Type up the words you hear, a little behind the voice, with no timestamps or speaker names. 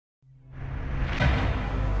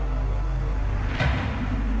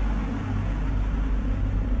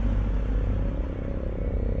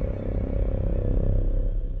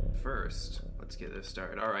first. Let's get this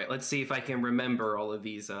started. All right, let's see if I can remember all of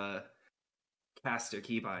these caster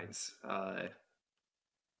keybinds.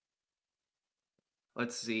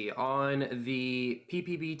 Let's see. On the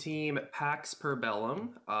PPB team, Pax per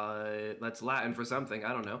Bellum, that's Latin for something,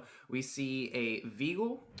 I don't know. We see a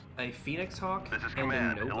Veagle, a Phoenix Hawk, This is and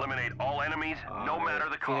command. a Nova. Eliminate all enemies, no matter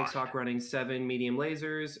the cost. Phoenix Hawk running 7 medium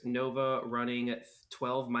lasers, Nova running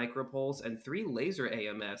 12 micropulse and 3 laser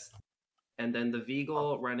AMS. And then the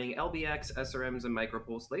Veagle running LBX, SRMs, and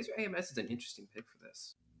micropulse. Laser AMS is an interesting pick for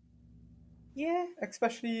this. Yeah,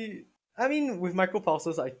 especially, I mean, with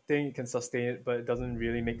micropulses, I think it can sustain it, but it doesn't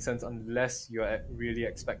really make sense unless you're really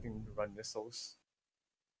expecting to run missiles.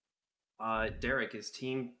 Derek, is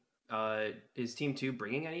team 2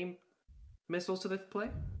 bringing any missiles to the play?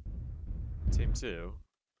 Team 2.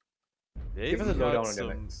 They've Give us a lowdown got on their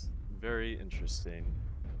some mix. very interesting.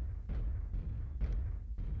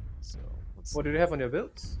 So let's What do they have on their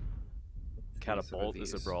builds? Catapult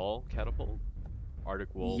is a brawl. Catapult.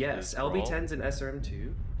 Arctic Wolf. Yes, is brawl. LB10's and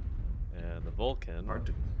SRM2. And the Vulcan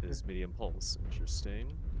Arctic is medium pulse.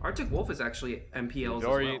 Interesting. Arctic Wolf is actually MPLs as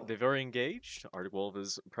well. They've already engaged. Arctic Wolf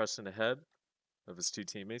is pressing ahead of his 2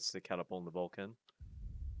 teammates, the Catapult and the Vulcan.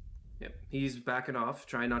 Yep, he's backing off,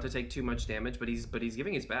 trying not to take too much damage, but he's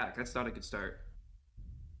giving his back. That's not a good start.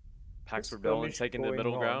 Pax Rebellion taking the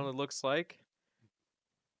middle ground, it looks like.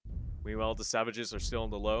 Meanwhile, the Savages are still on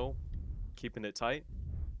the low, keeping it tight.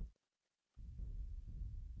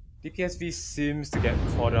 DPSV seems to get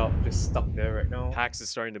caught up, just stuck there right now. Pax is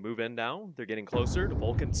starting to move in now. They're getting closer. The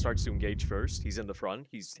Vulcan starts to engage first. He's in the front.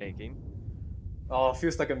 He's tanking. Oh,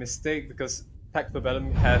 feels like a mistake because Pax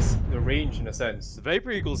Rebellion has the range in a sense. The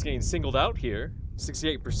Vapor Eagle is getting singled out here.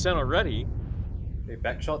 68% already. Okay,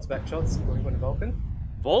 back shots going for the Vulcan.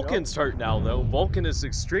 Vulcan's hurt now, though. Vulcan is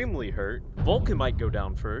extremely hurt. Vulcan might go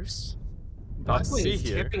down first. Buckley is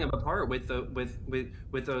tipping him apart with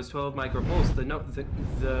those 12 micropulse. The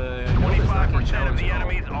 25% of the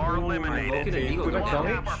enemies are eliminated. Both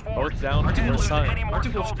down first time.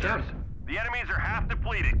 Arctic Wolf's down. The enemies are half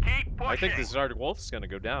depleted. Keep pushing. I think this Arctic Wolf is going to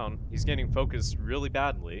go down. He's getting focused really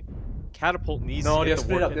badly. Catapult needs to No, get they're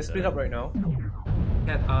split up. They're split up right now.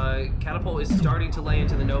 Catapult is starting to lay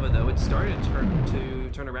into the Nova, though. It's starting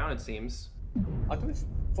to turn around, it seems. I think it's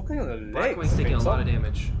focusing on the legs. Blackwing's taking a lot of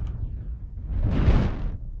damage.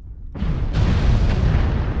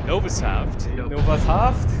 Nova's halved. Nova's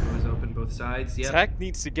halved. Nova's open both sides. Yep. Tech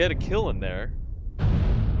needs to get a kill in there.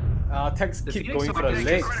 Techs keep going for the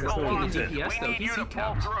legs. That's what the DPS though. He's heat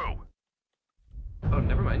capped. Oh,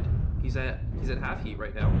 never mind. He's at half heat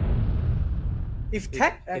right now. If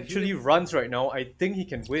Tech actually runs right now, I think he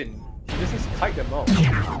can win. He just needs to kite them out.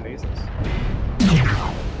 Lasers.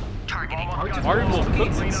 Targeting.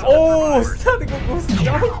 Oh, starting to go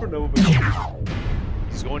down for Nova.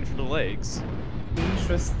 He's going for the legs.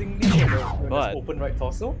 Interestingly, when it's open right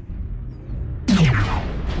torso. He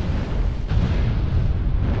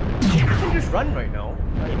can just run right now.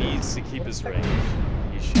 He needs to keep his range.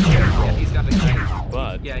 He should. Yeah, he's got the kite.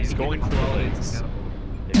 But yeah, he's going for the legs.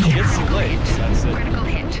 If he gets the legs, that's it. Critical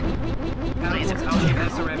hit. Catapult's out of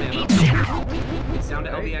SRM ammo. It's down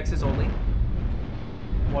to LBXs only.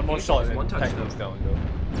 One more shot and one touch Tech goes down though.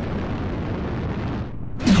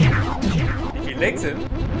 If he legs him.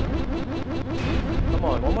 Come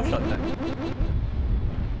on, one more shot then.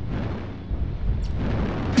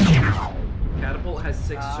 Catapult has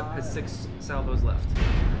six salvos left.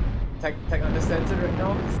 Tech understands it right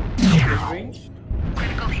now. He's range.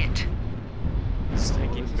 Critical hit. He's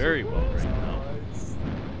taking very well right now.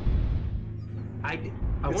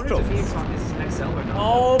 I wonder if the Phoenix Hawk is XL or not.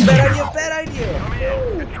 Oh, bad idea! Come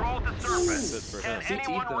in. Control the surface. That's it for Can him.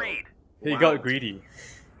 anyone read? He got greedy.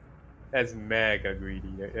 That's mega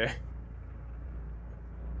greedy right there.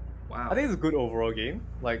 Wow. I think it's a good overall game.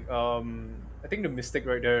 Like, I think the mistake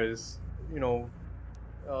right there is,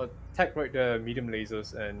 Tech right there, medium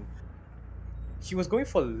lasers, and he was going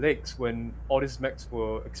for legs when all these mechs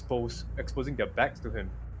were exposing their backs to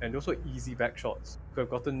him. And those were easy back shots. Could have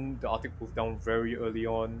gotten the Arctic Wolf down very early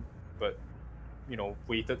on, but,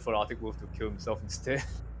 waited for the Arctic Wolf to kill himself instead.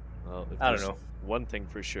 Well, I don't know. One thing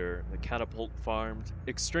for sure, the Catapult farmed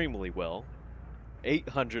extremely well.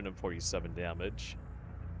 847 damage.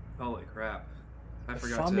 Holy crap. I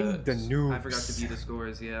forgot Farming the noobs. I forgot to view the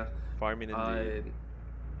scores, yeah. Farming indeed.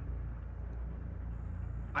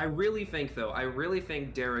 I really think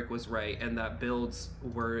Derek was right, and that builds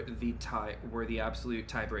were the absolute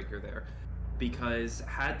tiebreaker there, because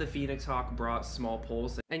had the Phoenix Hawk brought small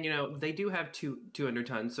pulse, and they do have 200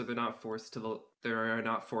 tons, so they're not forced to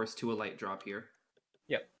a light drop here.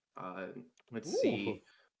 Yep. Let's see.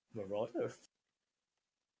 Marauder.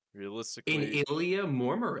 Realistically, In Ilya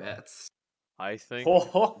Mormorets. I think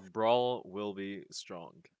Oh, Brawl will be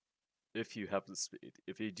strong if you have the speed.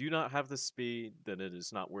 If you do not have the speed, then it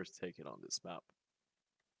is not worth taking on this map.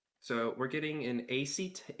 So we're getting an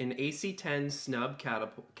AC10 snub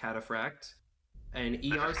cataphract, an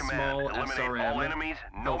This ER is small command. Eliminate all SRM enemies,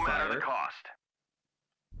 no matter the Hellfire, cost.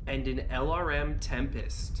 and an LRM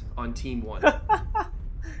Tempest on Team 1.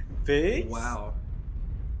 base? Wow.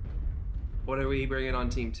 What are we bringing on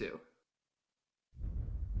Team 2?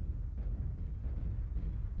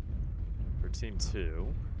 For Team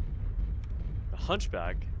 2, the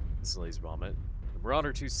Hunchback is Laser Vomit, the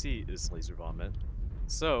Marauder 2C is Laser Vomit,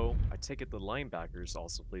 so I take it the linebackers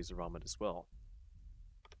also Laser Vomit as well.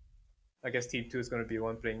 I guess Team 2 is going to be the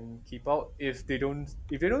one playing keep out. If they don't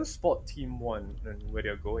spot Team 1 and where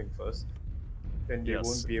they're going first, then they Yes.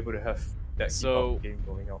 won't be able to have that keep So- out game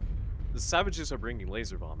going out. The Savages are bringing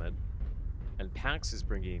Laser Vomit, and Pax is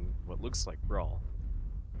bringing what looks like Brawl.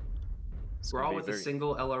 It's We're gonna all be with a very-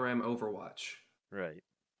 single LRM Overwatch. Right.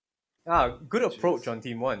 Good approach Jeez. on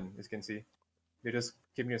Team 1, as you can see. They're just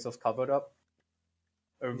keeping themselves covered up.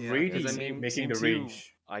 Yeah, Already 'cause I mean, making Team the 2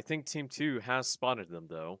 range. I think Team 2 has spotted them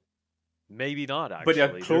though. Maybe not actually. But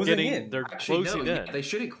they're closing getting, in. They're Actually, closing no, in. yeah, they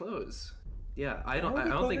shouldn't close. Yeah, I Why don't are they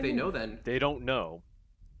think they closing know in? then. They don't know.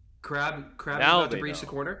 Crab is Now about to they breach know. the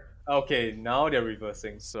corner. Okay, now they're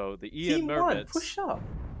reversing. So the Ian Team 1, Mermits, push up!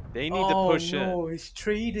 they need to push no, in. he's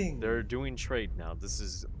trading. They're doing trade now. This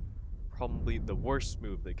is probably the worst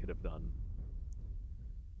move they could have done.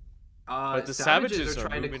 But the Savages are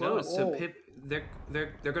trying to moving close up. to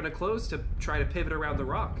they're going to close to try to pivot around the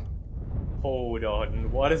rock. Hold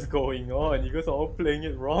on, what is going on? You guys are all playing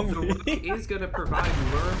it The wrongly. rock is going to provide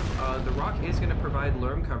Lerm. The rock is going to provide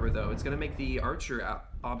Lerm cover though. It's going to make the archer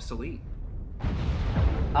obsolete.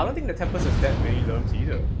 I don't think the Tempest has that many lerms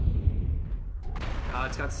either.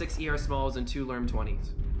 It's got 6 ER smalls and 2 Lerm 20s.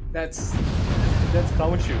 That's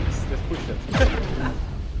clown shoes. Let's push them.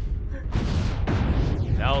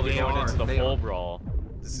 Now they're They going are, into the they full are. brawl.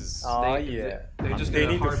 This is Yeah. They're just They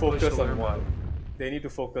going need to hard push focus the on Lerm one. up. They need to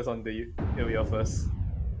focus on the area first.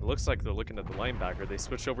 it looks like they're looking at the linebacker. They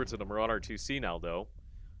switch over to the Marauder 2C now though.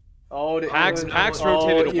 Oh, they Pax no,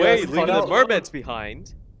 rotated yes, away, caught leaving the out. Mermaids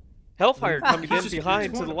behind. Hellfire coming He's in just-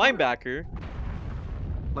 behind he's to the torn linebacker.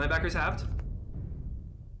 Linebackers halved.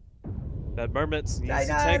 That Mermaids needs to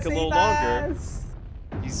tank a little longer.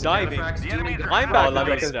 He's diving. Cataphract's The doing enemies the are Linebacker linebacker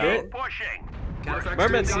goes is down. good. Pushing. Cataphract's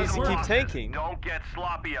Mermaids doing needs to God's keep work. tanking. Don't get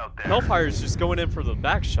sloppy out there. Hellfire's just going in for the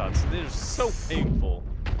back shots. They're so painful.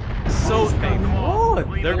 So painful.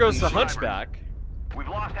 on? There goes the Snipers. Hunchback. We've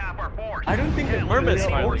lost half our force. I don't think Hit that Mermaids Yeah,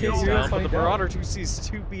 finally okay, goes yeah, down, but find the out. Marauder 2C's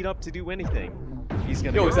too beat up to do anything. He's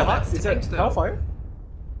gonna Yo, go is that that's is that tanked, though. Hellfire?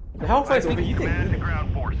 The Hellfire's I think overheating. Command isn't the it?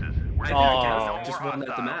 ground forces. I think the Oh. Cataphract just No more won that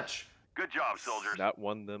the hostiles. match. Good job, soldiers. That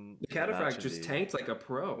won them. The the match Cataphract just indeed. tanked like a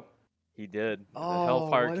pro. He did. Oh, the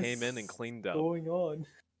Hellfire what came is in and cleaned up. going on?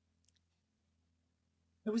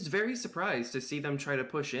 I was very surprised to see them try to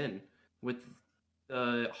push in with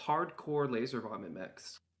the hardcore laser vomit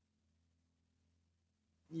mechs.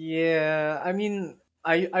 Yeah, I mean,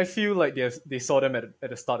 I feel like they saw them at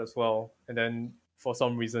the start as well, and then for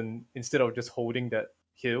some reason, instead of just holding that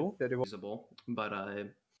kill that they were. Usable, but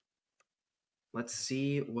let's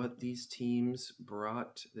see what these teams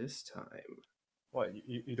brought this time. What,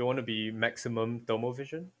 you don't want to be maximum thermal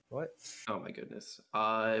vision? What? Oh my goodness.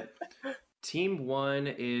 Team 1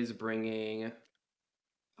 is bringing.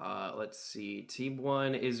 Let's see. Team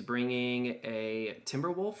 1 is bringing a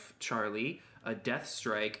Timberwolf Charlie, a Death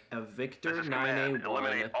Strike, a Victor This is command. 9A1.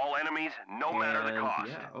 Eliminate all enemies, no matter the and, cost.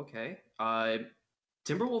 Yeah, okay.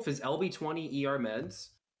 Timberwolf is LB20 ER meds.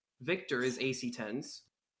 Victor is AC10s.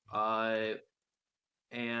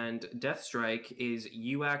 And Death Strike is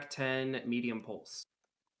UAC 10 medium pulse.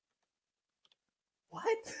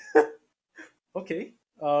 What? Okay.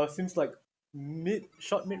 Seems like mid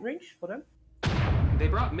range for them. They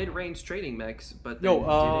brought mid-range trading mechs, but Yo, then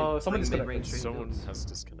didn't someone bring disconnected. mid-range trading Someone builds. has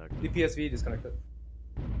disconnected. DPSV disconnected.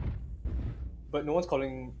 But no one's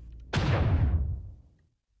calling.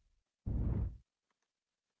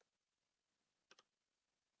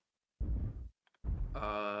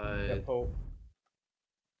 Yep, oh.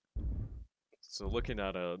 So looking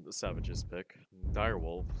at the Savages pick,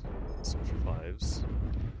 Direwolf, Soldier 5s.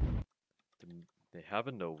 They have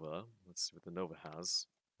a Nova. Let's see what the Nova has.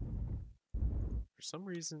 For some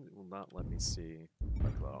reason, it will not let me see.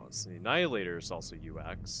 Well, let's see. Annihilator is also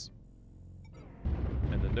UX.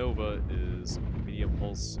 And the Nova is medium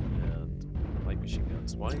pulse and light machine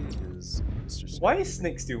guns. Why is Mr. Snake Why is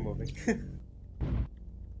moving? Snake still moving?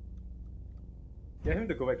 Get him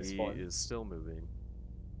to go back to He spawn. is still moving.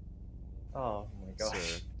 Oh my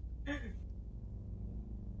gosh. Sir.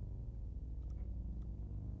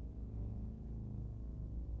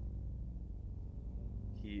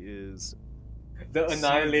 He is. The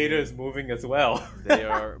Annihilator is moving as well. They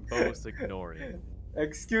are both ignoring.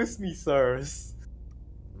 Excuse me, sirs.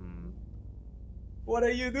 Hmm. What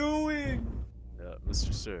are you doing?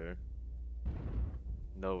 Mr. Sir.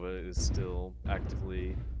 Nova is still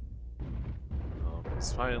actively.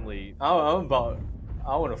 He's finally. I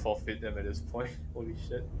want to forfeit them at this point. Holy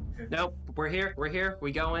shit. Nope, we're here.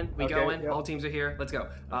 We going. Yep. All teams are here. Let's go.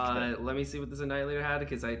 Okay. Let me see what this Annihilator had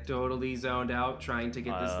because I totally zoned out trying to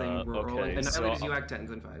get this thing rolling. Okay, so Annihilators, you act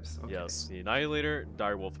 10s and 5s. Okay. Yes, the Annihilator,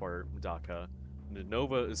 Direwolf are Daka. The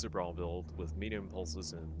Nova is a brawl build with medium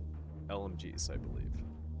pulses and LMGs, I believe.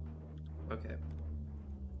 Okay.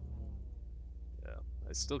 Yeah,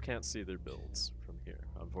 I still can't see their builds from here,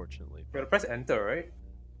 unfortunately. You gotta press enter, right?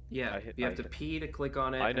 Yeah, you have to P to click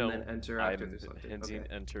on it I know. and then enter after I'm there's something. hinting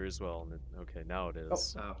Okay. enter as well. And okay, now it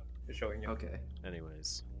is. Oh, It's showing you. okay.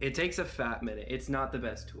 Anyways, It takes a fat minute. It's not the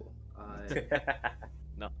best tool.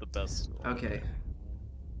 not the best. Okay.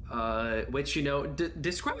 Which, you know,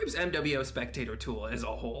 describes MWO Spectator tool as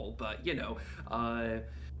a whole, but, you know,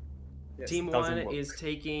 Yes, Team doesn't 1 work. is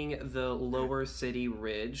taking the lower city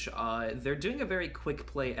ridge. They're doing a very quick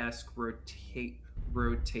play-esque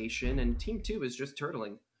rotation, and Team 2 is just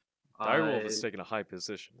turtling. Direwolf is taking a high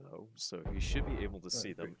position though, so he should be able to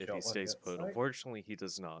see them quick if shot he on stays that put. side. Unfortunately, he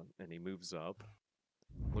does not, and he moves up.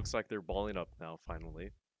 Looks like they're balling up now, finally.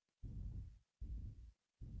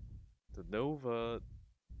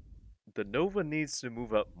 The Nova needs to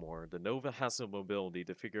move up more. The Nova has the mobility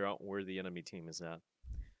to figure out where the enemy team is at.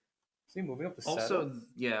 Is he moving up the Also, saddle?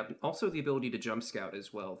 yeah, also the ability to jump scout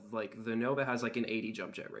as well. Like, the Nova has like an 80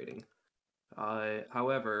 jump jet rating.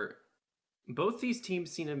 However, both these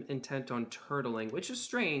teams seem intent on turtling, which is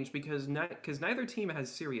strange because neither team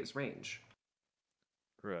has serious range.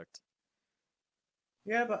 Correct.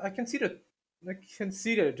 Yeah, but I can see that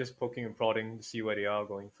they're just poking and prodding to see where they are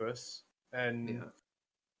going first. And Yeah.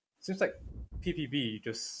 seems like PPB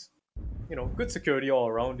just, you know, good security all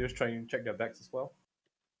around, just trying to check their backs as well.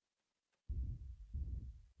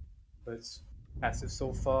 But it's passive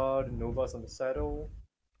so far, the Nova's on the saddle.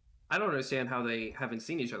 I don't understand how they haven't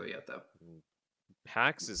seen each other yet, though.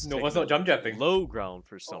 Pax is Nova's taking not jump japping. low ground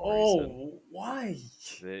for some reason. Oh, why?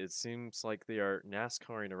 It seems like they are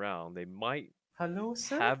NASCARing around. They might Hello,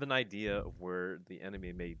 sir? have an idea of where the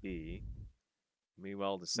enemy may be.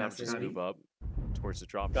 Meanwhile, the Savages Mascot. move up towards the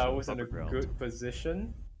drop That ship was in a upper ground. good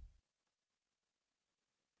position.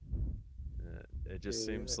 It just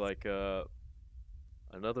Okay, seems let's- like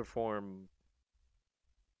another form,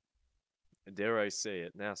 dare I say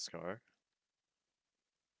it, NASCAR.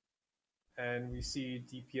 And we see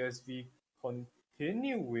DPSV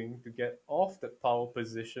continuing to get off that power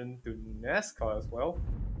position to NASCAR as well.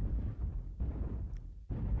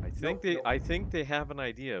 I think they have an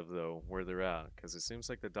idea of though where they're at, because it seems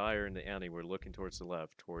like the Dire and the Annie were looking towards the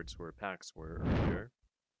left, towards where Pax were earlier.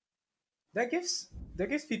 That gives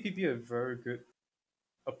PPB a very good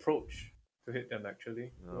approach to hit them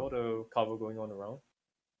actually. With Oh. all the cover going on around.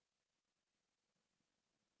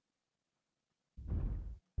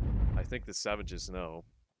 I think the Savages know.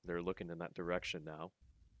 They're looking in that direction now.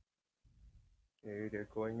 Okay, they're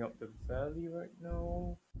going up the valley right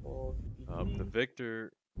now for PPB. The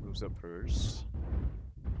Victor moves up first.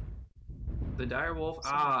 The Direwolf.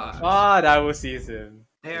 That was season.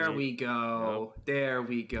 There we go. There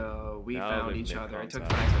we go. We Now found they've each made other. It took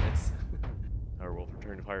contact. 5 minutes. Direwolf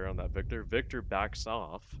returned fire on that Victor. Victor backs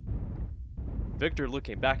off. Victor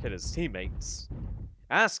looking back at his teammates,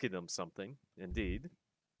 asking them something. Indeed.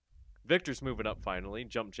 Victor's moving up finally,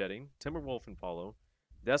 jump jetting. Timberwolf and follow.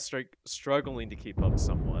 Deathstrike struggling to keep up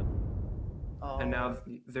somewhat. And now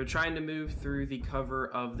they're trying to move through the cover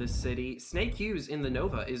of the city. Snake Hughes in the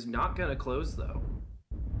Nova is not going to close, though.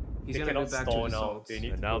 He's They going to cannot move back to stall the now. assaults. They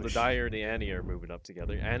need And to now the push. Dire and the Annie are moving up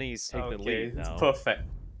together. Annie's taking the lead it's now. perfect.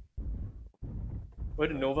 Where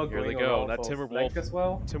the Nova Here they going go. around That for Timberwolf flank as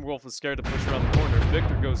well. Timberwolf is scared to push around the corner.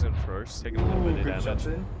 Victor goes in first, taking a little bit of Good damage. shots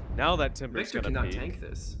in. Now that Timber's Victor gonna cannot peek. tank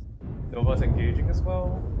this. Nova's engaging as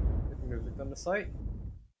well. Getting the victim on the site.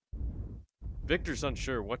 Victor's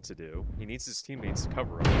unsure what to do. He needs his teammates to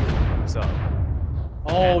cover him. Moves up.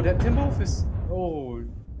 Oh, that Timberwolf is. Oh,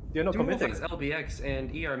 they're not Timberwolf committing. has LBX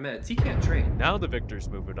and ER meds. He can't trade. Now the Victor's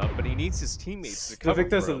moving up, but he needs his teammates to The cover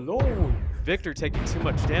Victor's for him. alone. Victor taking too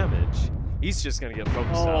much damage. He's just gonna get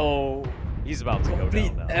focused out. Oh, He's about to go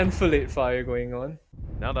complete down now. enfilade fire going on.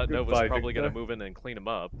 Now that Nova's Goodbye, probably gonna Victor. move in and clean him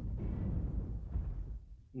up.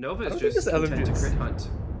 Nova I is don't think just it's content to LMGs. crit hunt.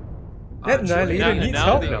 That Annihilator needs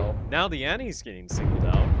help now. Now the Annie's getting singled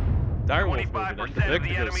out. Direwolf moving in. The 25% of the Victor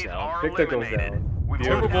goes enemies down. are Victor goes eliminated. down. We've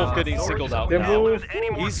Beautiful. lost Timberwolf getting Thor's singled out Timberwolf. now. Lose any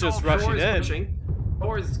more He's just soldiers. rushing Thor's in. pushing.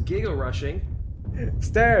 Thor's giga rushing.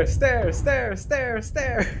 Stare, stare, stare, stare,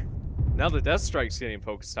 stare. Now the Death Strike's getting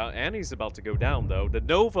focused out. Annie's about to go down though. The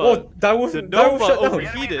Nova. Oh, that was The that Nova was shut down.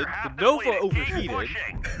 overheated. The enemies The are Nova half depleted. Keep overheated.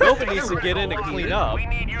 pushing. Nova needs to get in and Overheated. clean up. We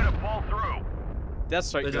need you to pull through. Death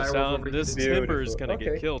Strike The goes Direwolf down. overheated. This Timber is Beautiful. gonna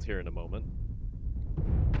get Okay. killed here in a moment.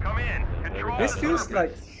 Come in. there we Control go. This the feels circuit.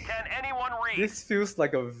 like Can anyone read? this feels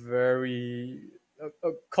like a very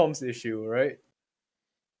a comms issue, right?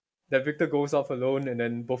 That Victor goes off alone and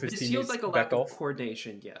then both his This teammates feels like a lack back of off.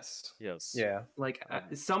 coordination. Yes. Yes. Yeah. Like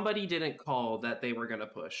somebody didn't call that they were gonna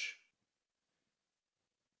push.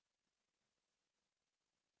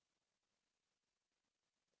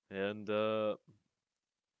 And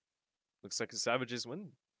looks like the Savages win.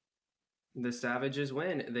 The Savages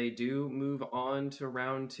win. They do move on to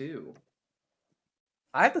round 2.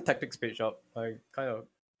 I have the tactics page up. I kind of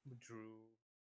drew